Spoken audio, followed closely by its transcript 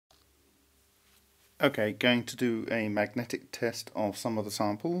Okay, going to do a magnetic test of some of the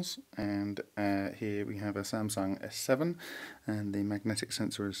samples, and here we have a Samsung S7 and the magnetic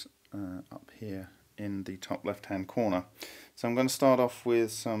sensor is up here in the top left hand corner. So I'm going to start off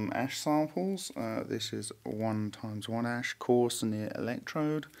with some ash samples. This is 1x1 ash, coarse near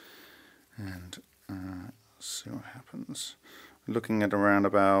electrode, and see what happens. Looking at around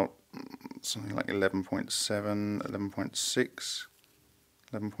about something like 11.7, 11.6,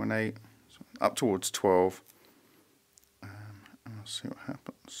 11.8, up towards 12, and I'll see what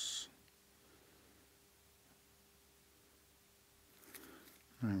happens.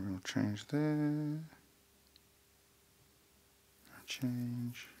 No real change there.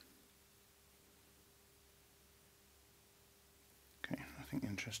 Change. Okay, nothing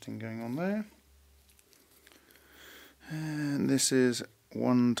interesting going on there. And this is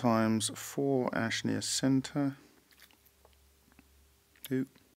 1x4 ash near center. Oop.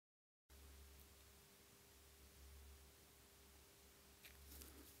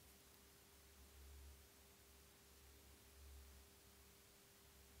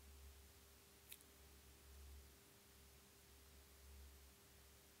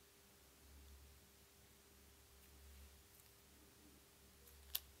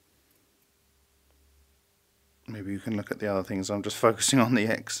 Maybe you can look at the other things. I'm just focusing on the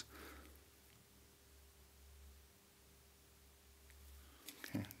X.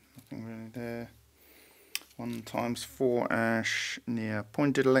 Okay, nothing really there. 1x4 ash near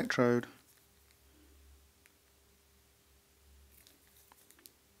pointed electrode.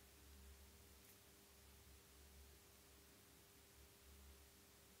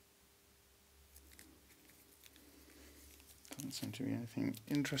 Doesn't seem to be anything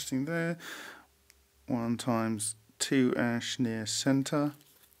interesting there. 1x2 ash near center.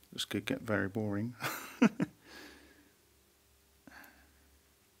 This could get very boring.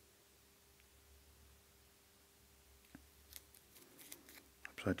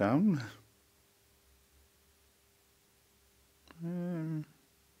 Upside down. Don't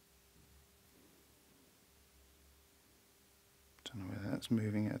know whether that's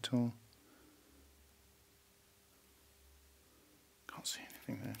moving at all. Can't see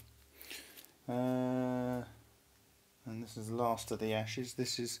anything there. And this is the last of the ashes.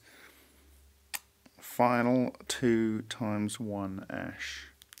 This is final 2x1 ash.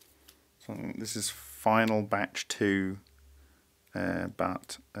 So this is final batch 2,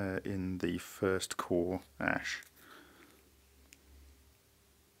 but in the first core ash.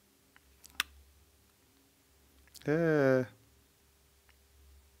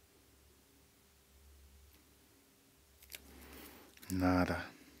 Nada.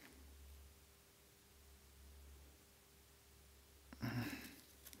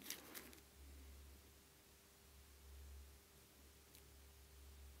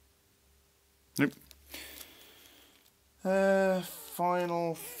 Nope.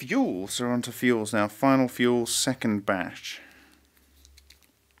 Final fuel. So we're on to fuels now. Final fuel, second batch.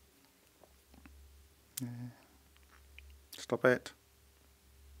 Stop it.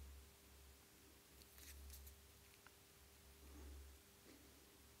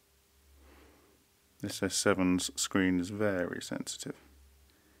 This S7's screen is very sensitive.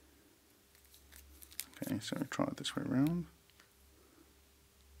 Okay, so we try it this way around.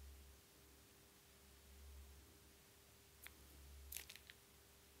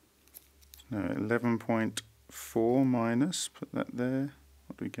 No, 11.4 minus, put that there.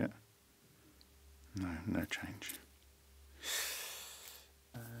 What do we get? No, no change.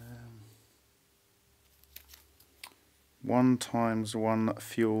 1x1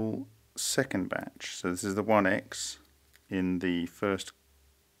 fuel second batch. So this is the 1x in the first,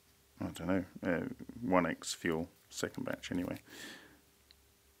 I don't know, 1x fuel second batch anyway.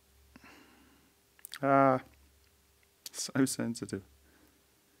 So sensitive.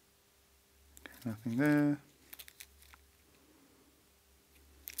 Okay, nothing there.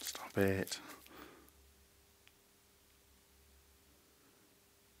 Stop it.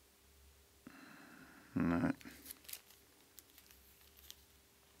 No.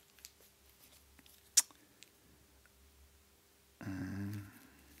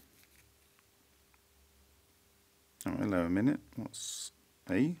 Oh, hello, a minute. What's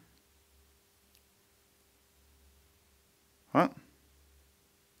A? What?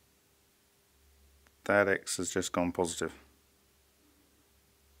 That X has just gone positive.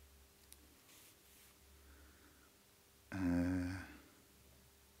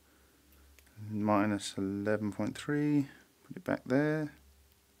 Minus 11.3. Put it back there.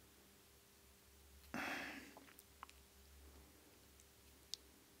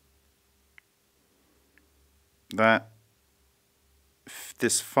 That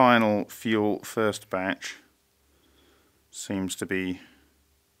this final fuel first batch seems to be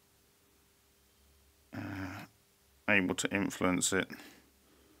able to influence it.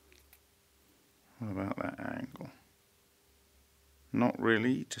 What about that angle? Not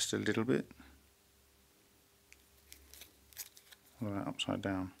really, just a little bit. What about upside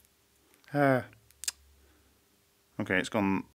down? Okay, it's gone